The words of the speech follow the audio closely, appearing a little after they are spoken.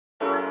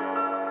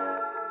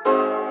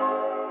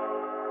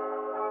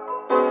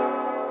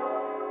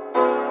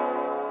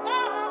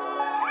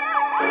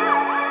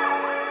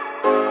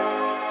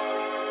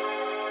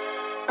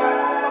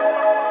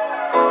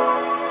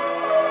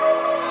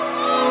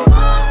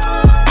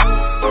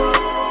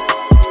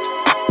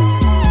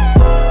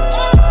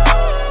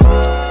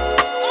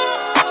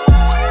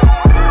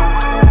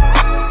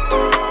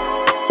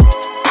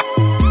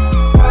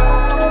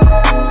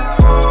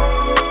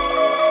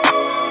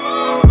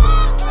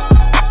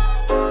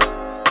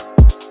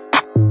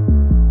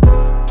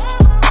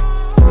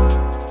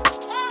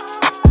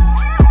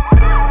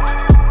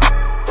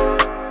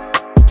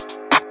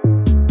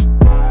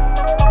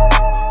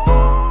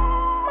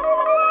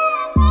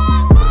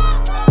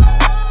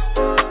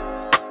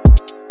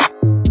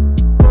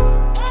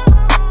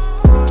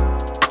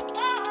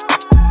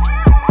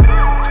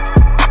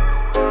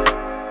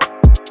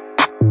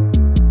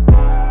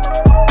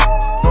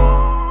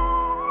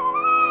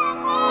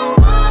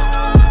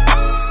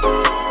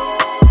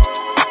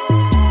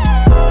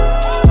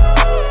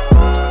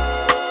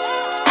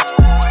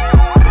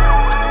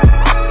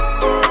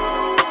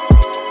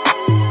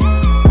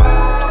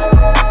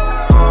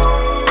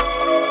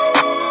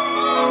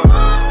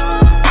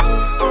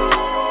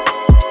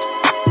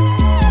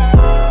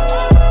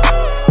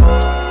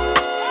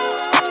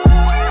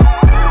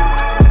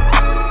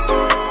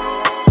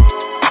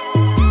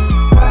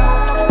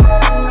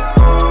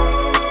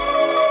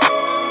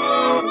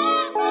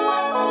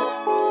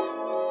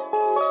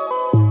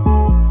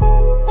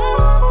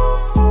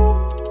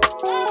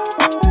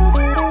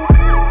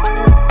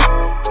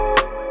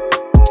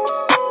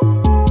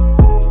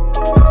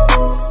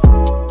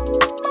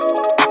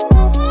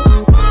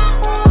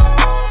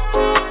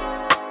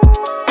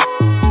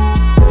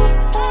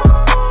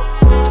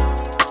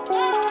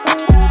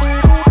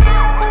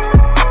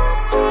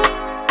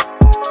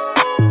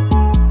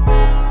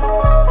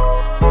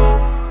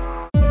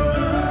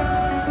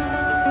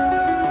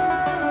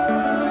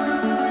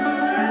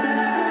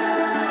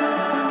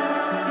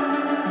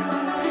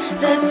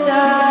The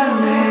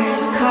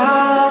summer's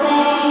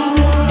calling.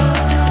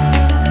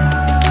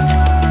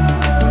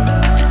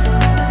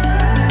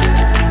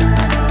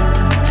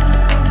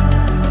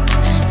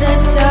 The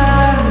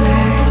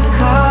summer's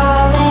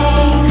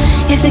calling.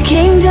 If the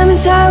kingdom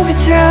is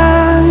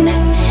overthrown,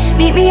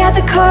 meet me at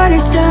the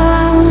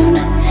cornerstone.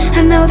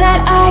 I know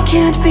that I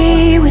can't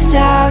be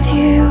without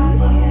you.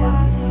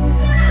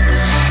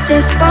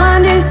 This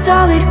bond is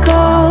solid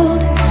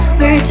gold.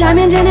 We're a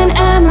diamond and an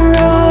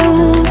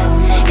emerald.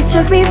 It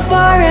took me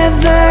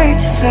forever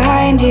to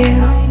find you.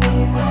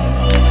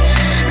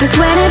 'Cause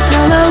when it's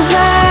all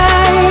over,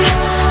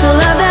 the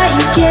love that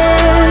you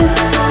give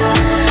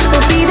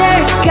will be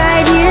there to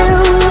guide you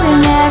in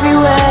every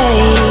way.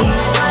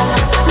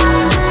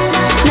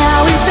 Now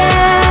we've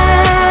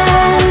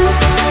been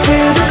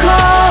through the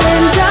cold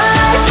and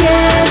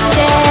darkest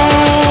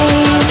day.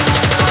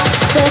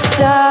 The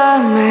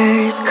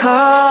summer's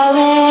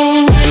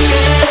calling.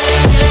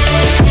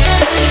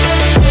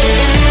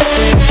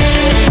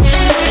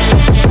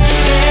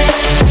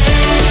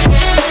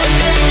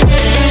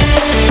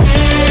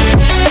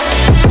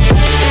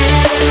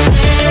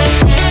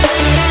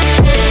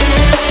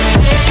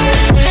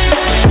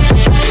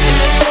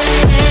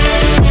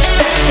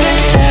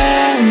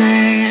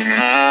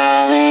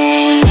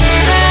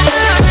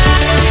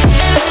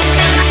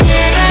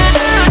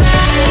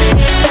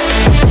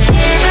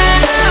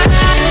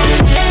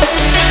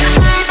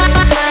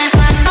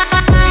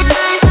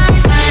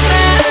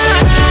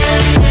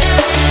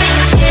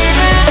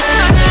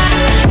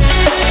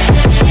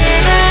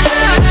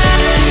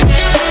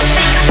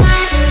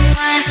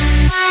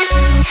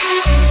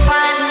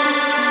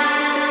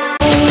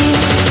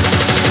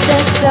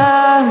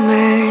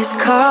 Summer's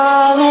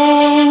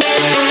calling.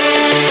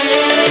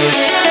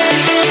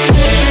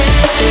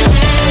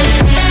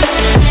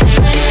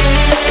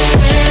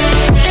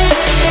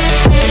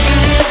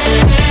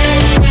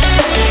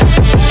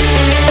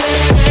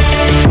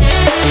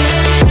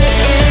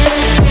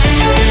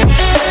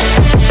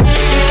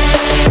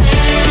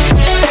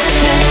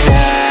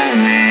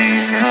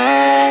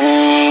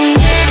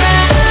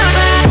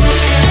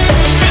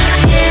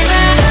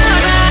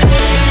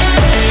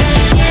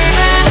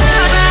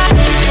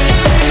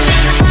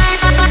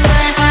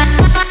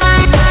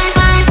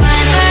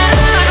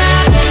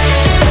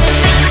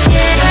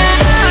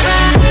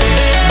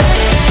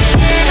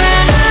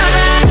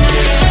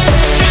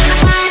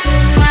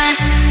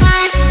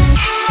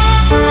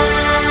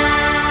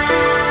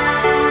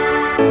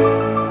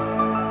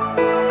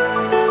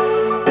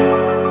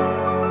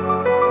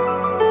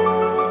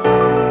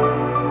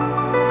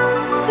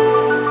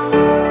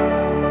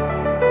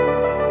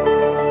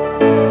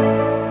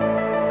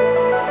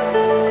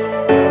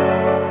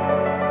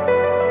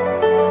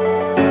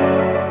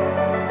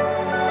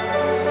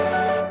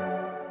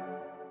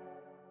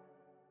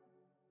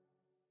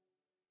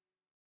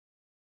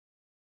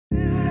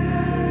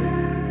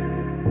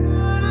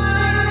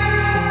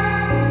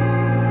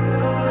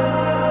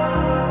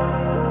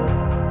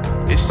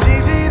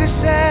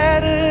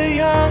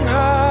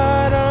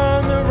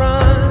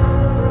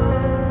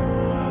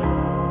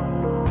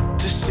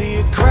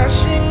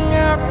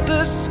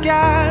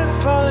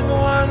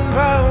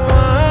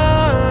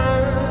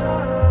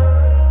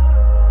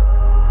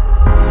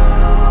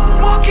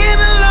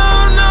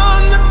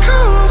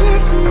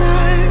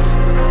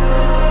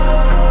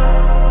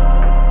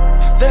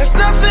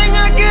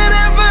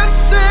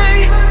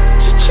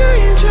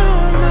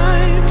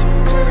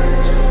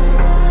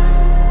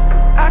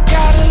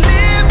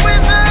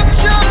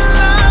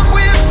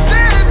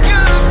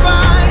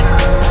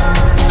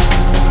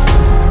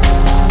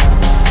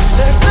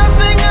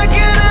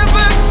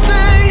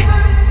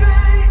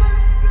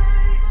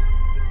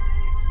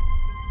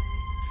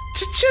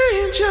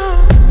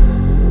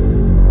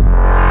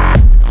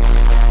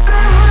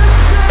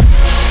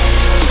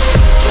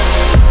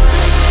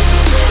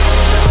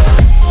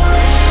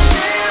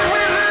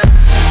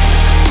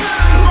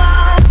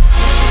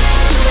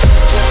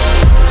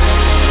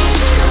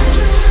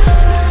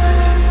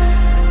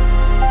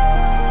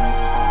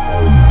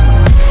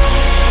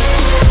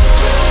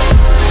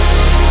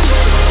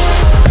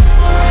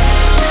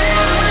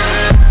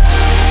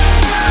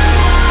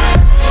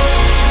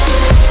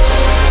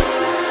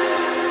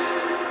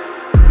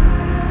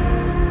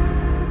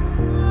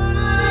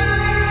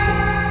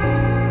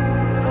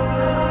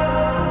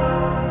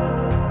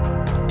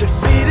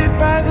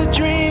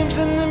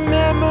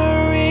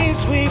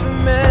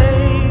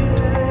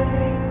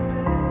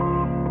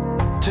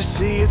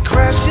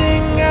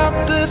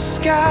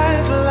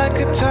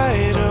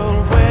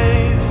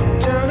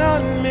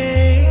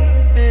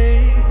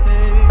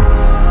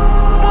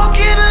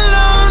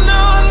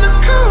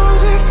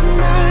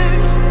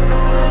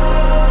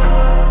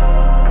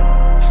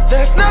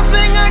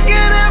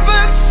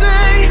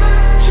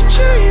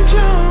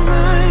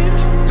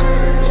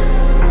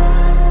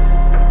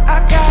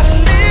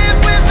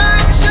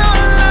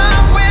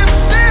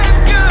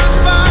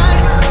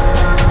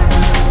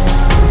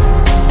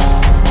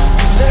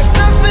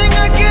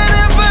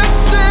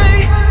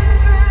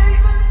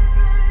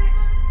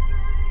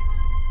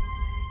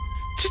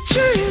 to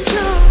change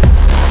your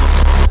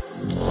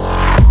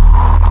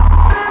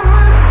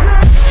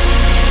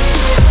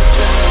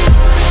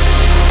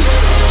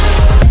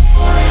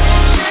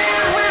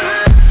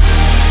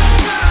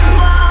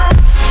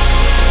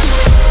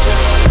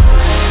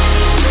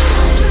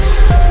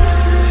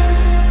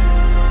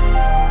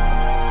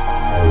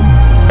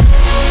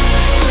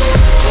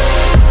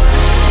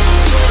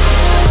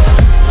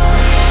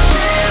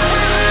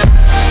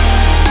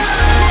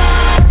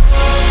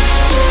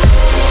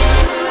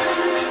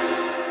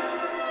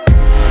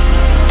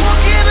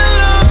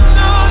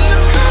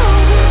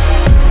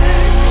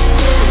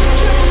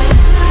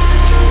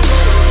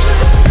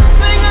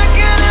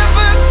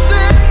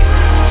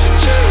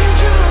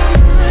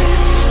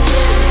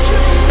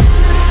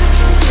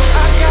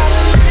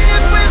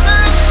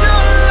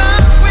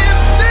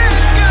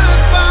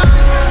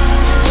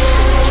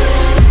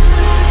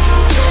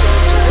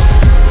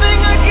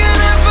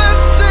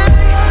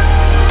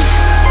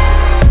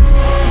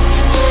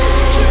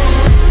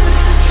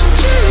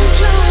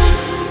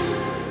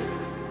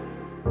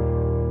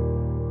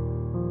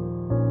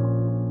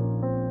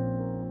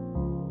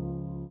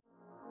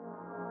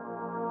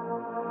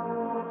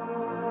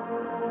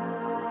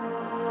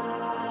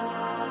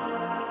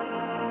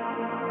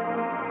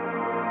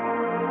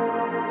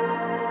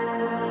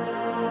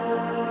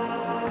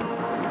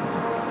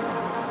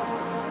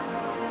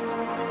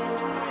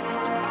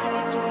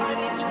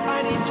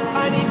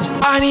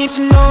I need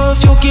to know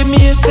if you'll give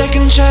me a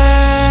second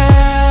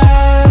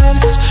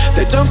chance.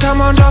 They don't come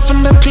around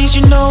often, but please,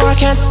 you know I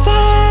can't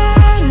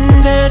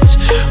stand it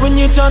when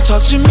you don't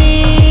talk to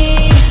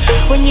me,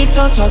 when you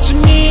don't talk to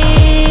me,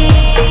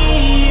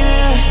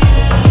 yeah.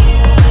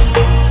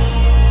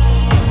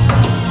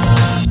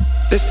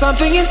 There's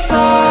something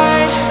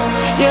inside,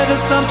 yeah, there's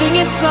something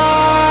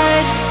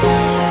inside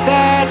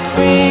that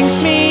brings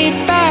me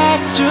back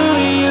to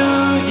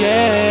you,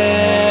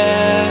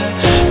 yeah.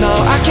 No,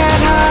 I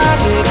can't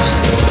hide it.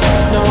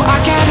 No, I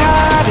can't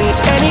hide it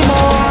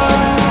anymore.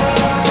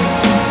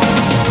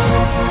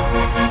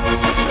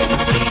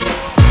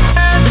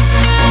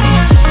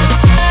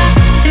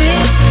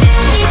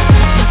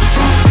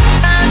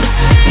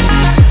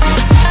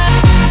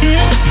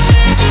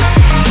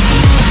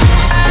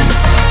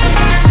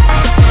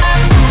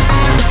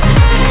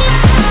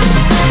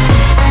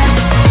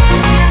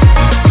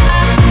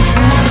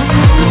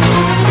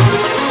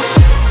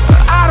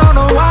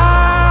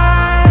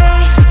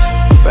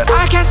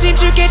 Seem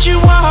to get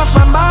you off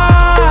my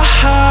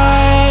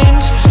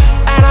mind,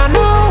 and I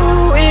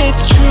know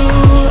it's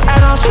true,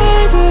 and I'll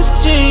say this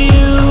to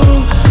you,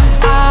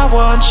 I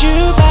want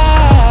you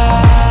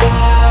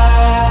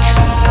back.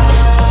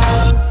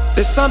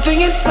 There's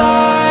something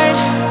inside,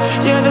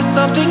 yeah, there's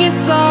something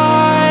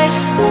inside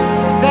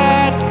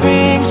that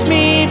brings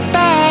me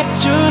back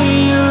to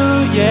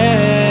you,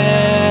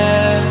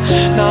 yeah.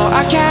 No,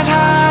 I can't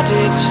hide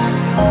it,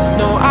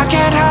 no, I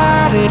can't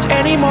hide it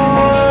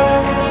anymore.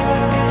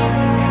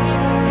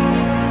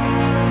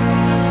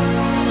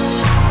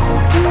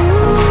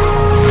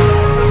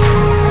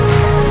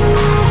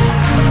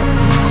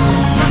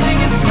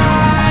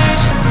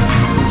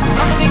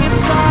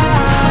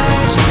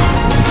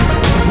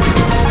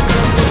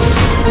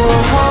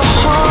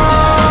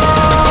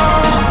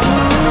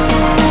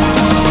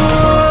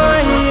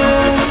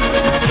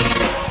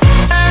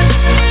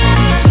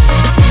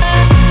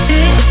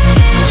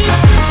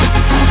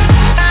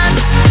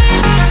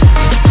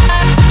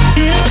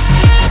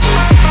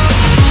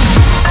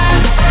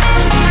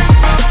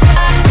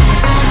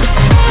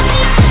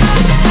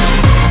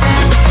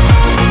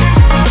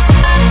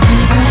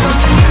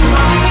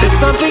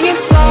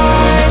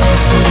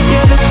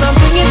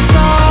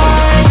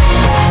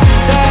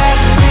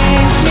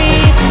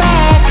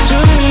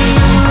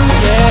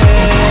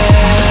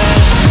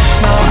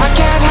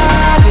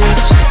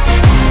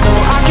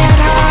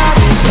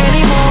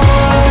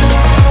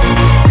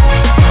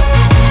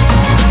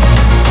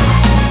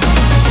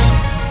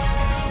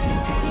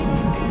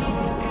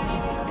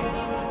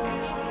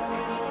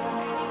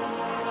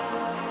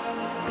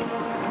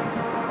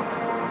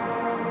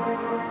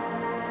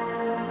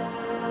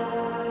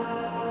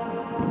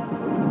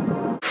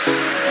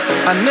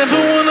 I never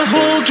wanna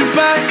hold you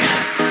back.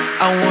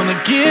 I wanna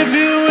give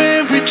you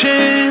every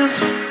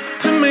chance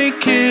to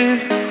make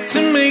it,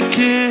 to make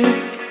it.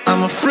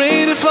 I'm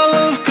afraid if our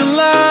love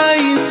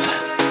collides,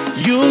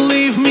 you'll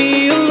leave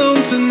me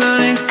alone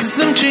tonight. 'Cause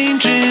I'm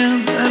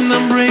changing and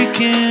I'm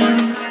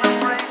breaking.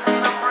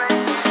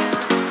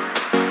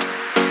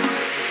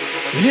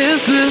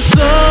 Is this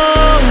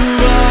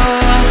over?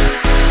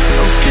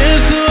 I'm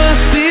scared to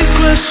ask these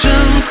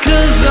questions,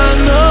 'cause I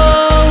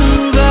know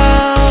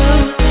that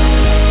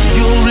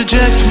you'll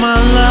reject my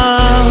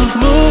love.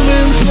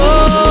 Moving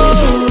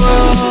slower,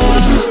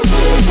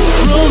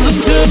 frozen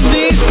to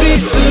these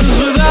pieces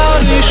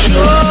without a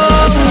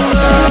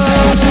shoulder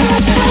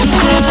to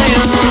cry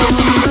on.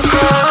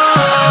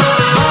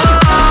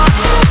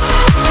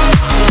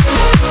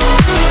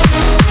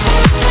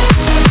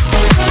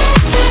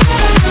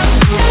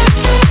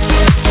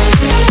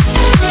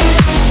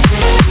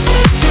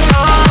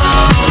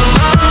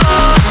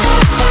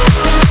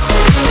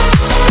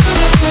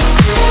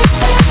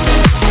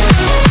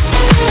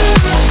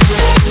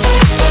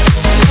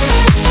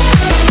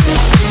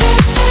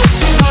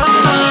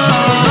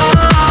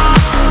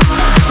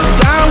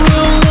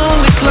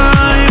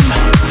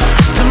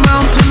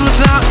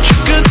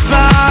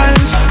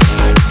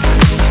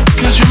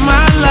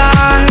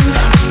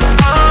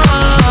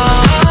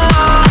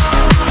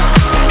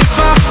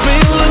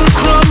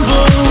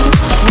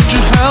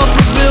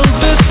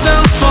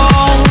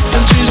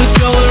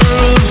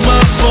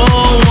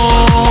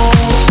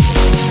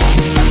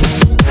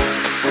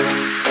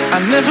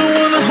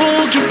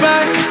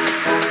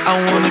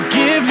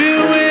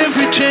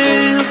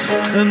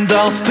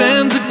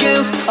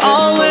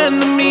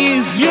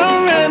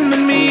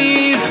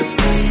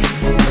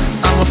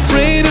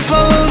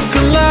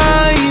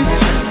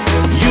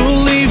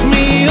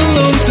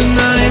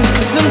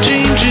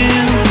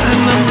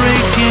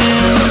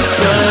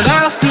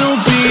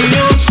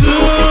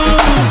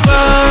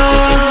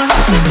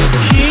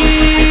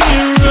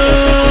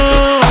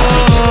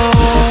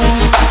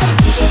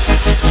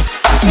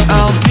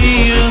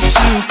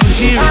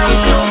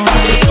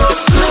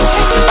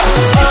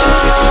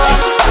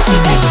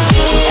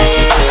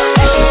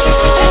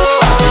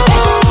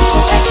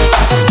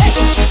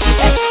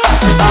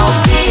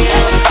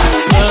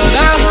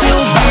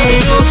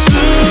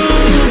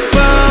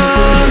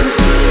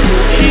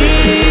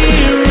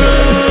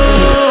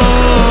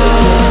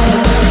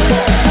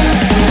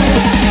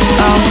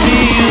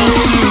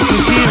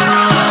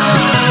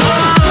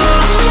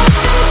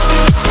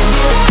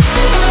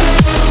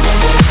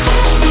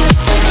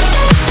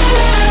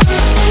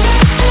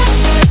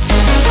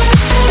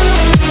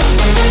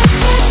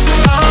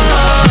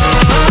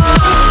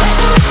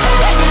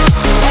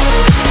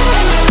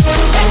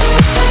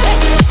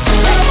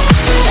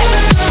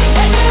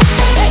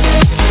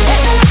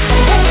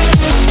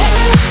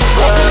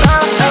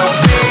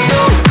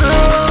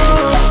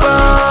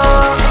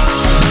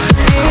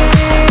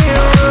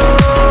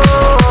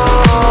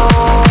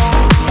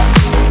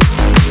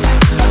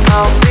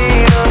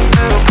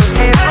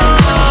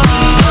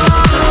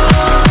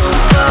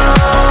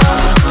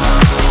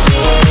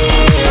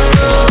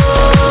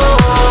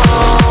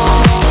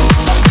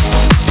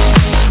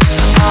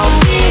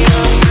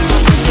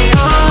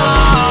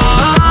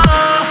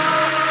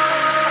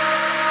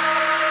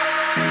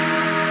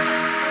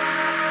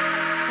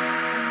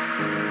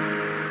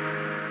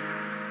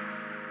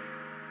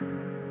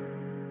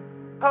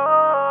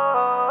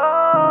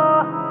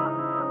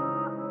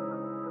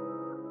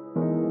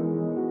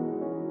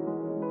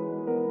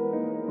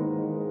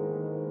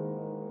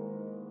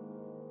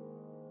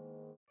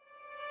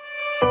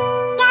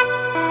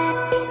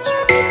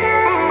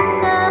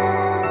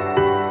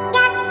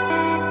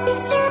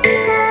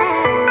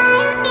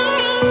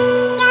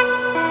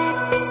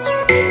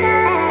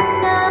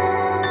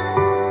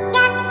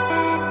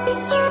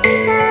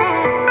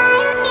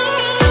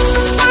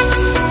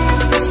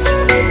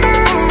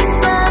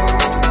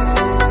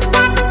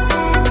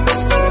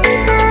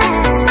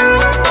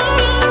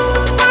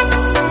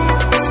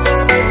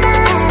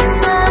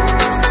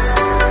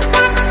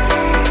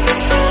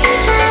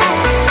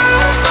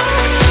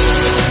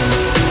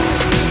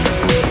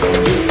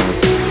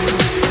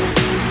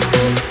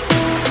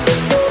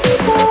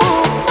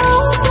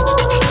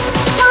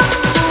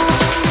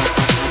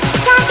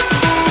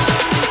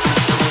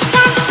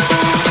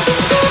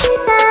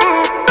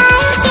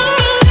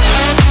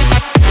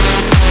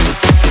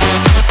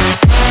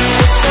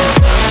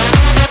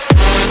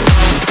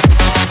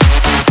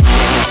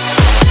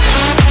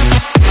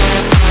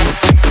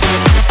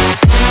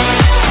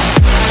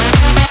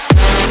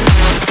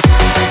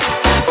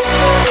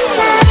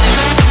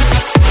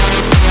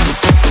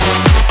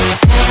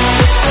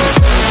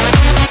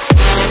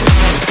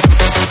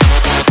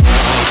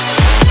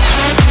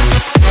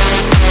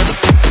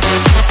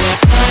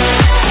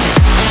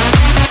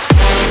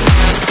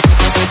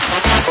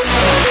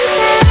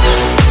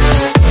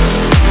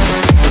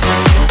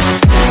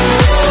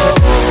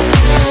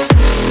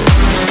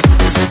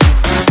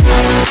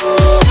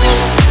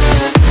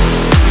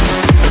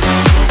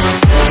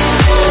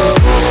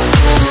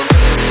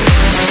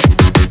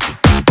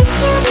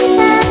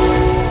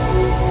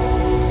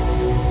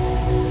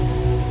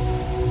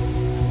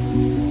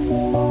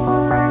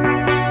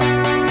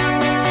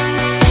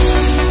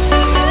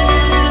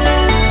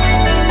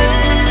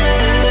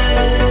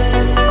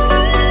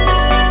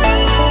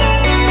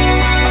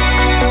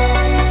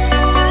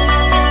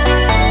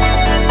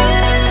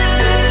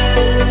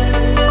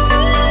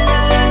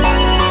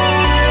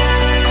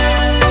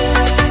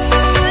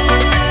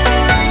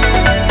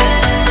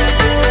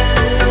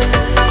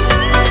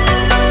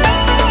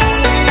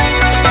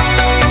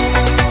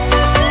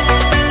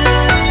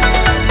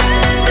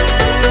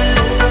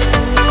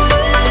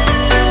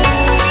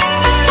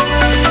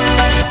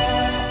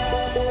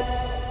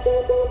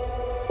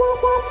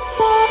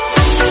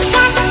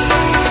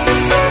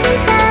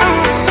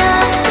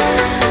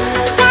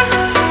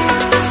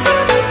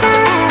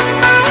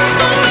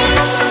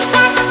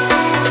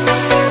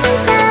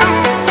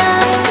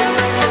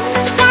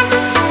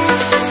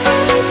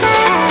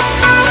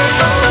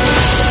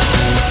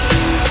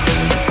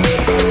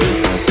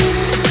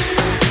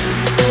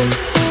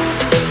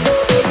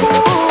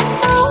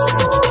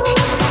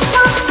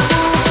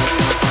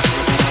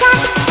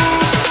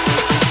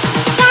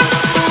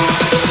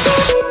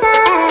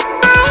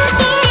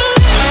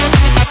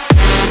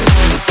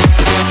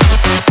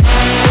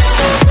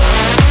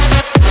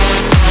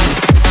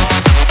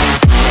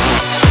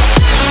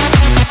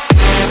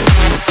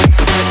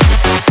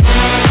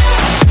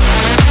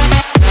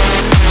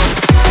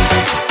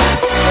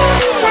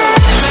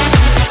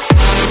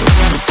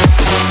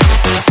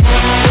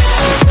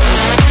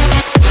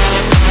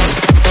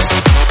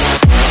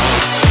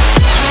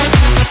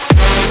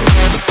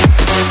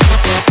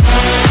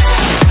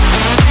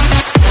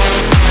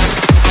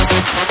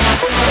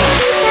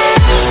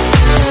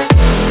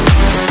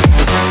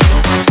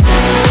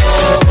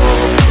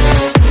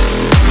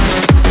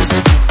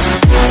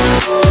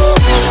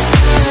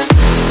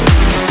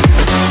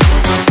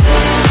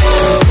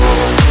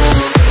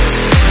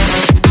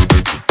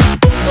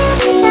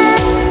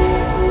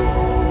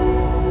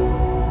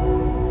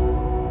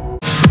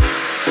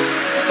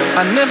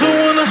 I never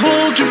wanna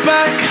hold you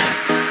back.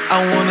 I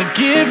wanna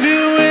give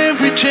you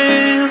every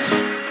chance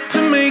to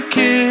make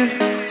it,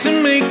 to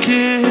make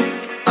it.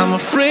 I'm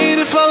afraid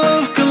if our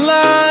love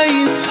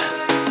collides,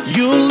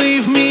 you'll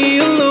leave me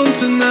alone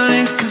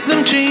tonight. 'Cause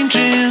I'm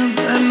changing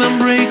and I'm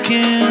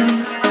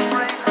breaking.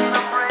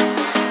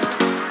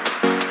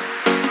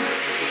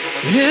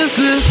 Is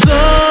this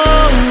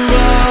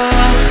over?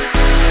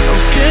 I'm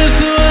scared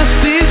to ask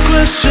these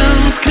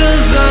questions,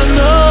 'cause I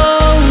know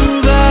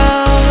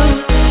that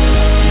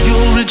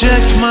you'll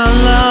reject my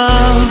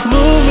love.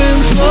 Moving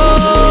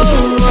slower,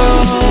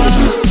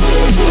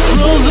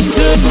 frozen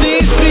to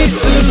these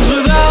pieces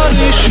without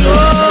a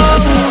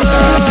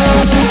shoulder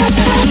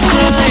to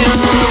cry on.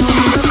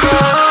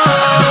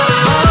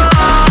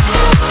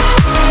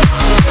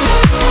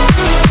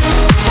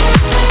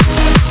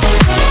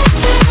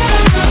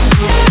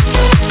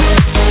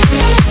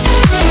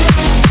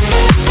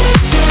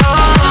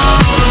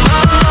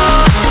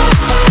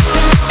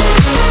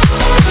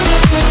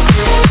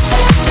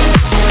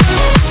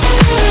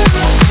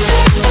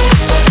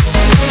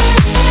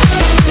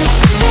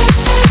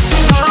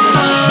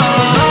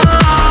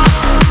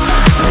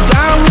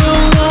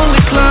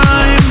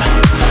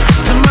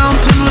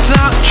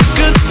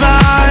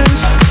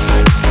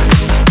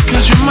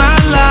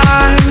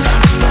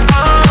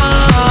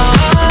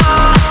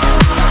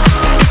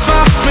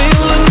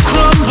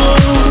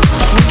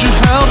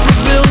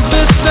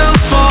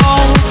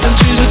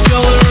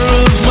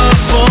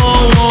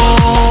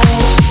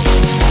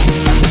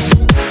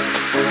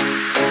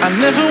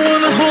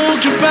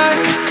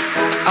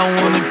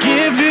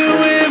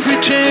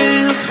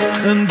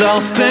 And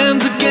I'll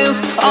stand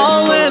against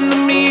all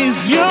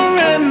enemies, your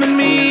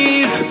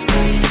enemies.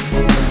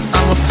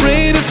 I'm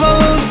afraid if our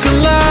love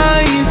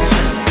collides,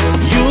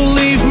 you'll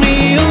leave me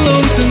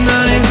alone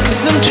tonight.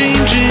 'Cause I'm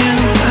changing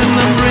and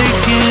I'm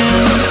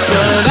breaking,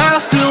 but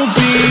I'll still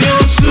be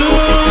your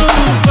superhero.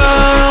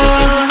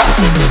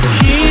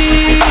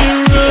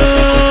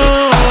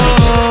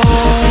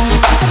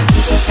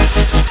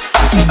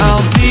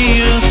 I'll be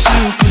your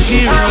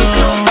superhero.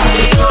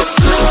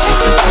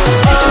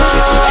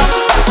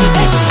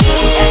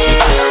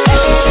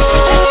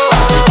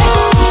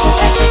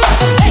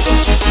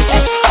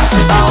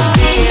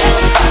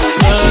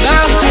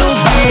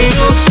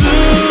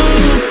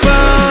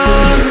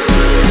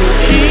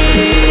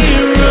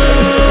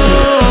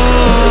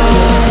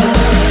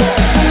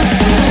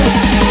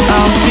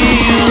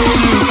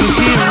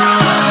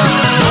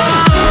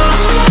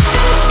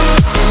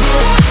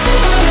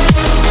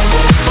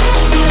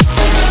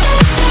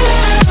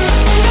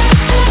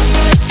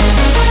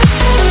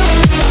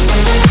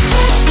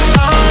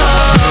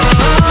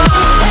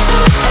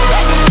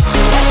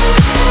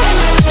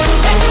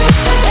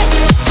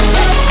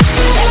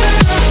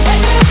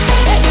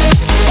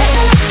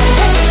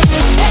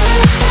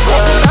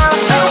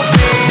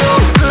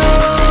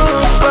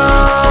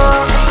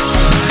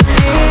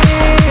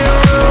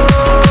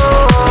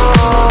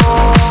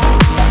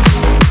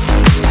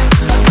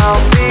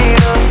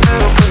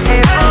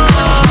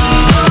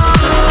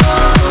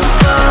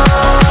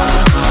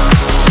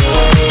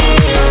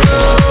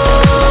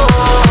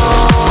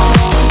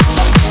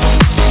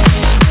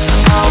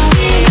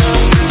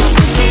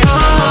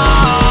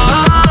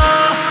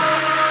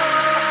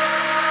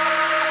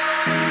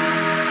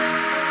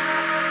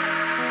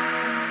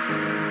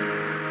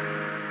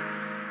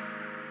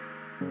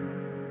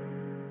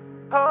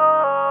 Oh.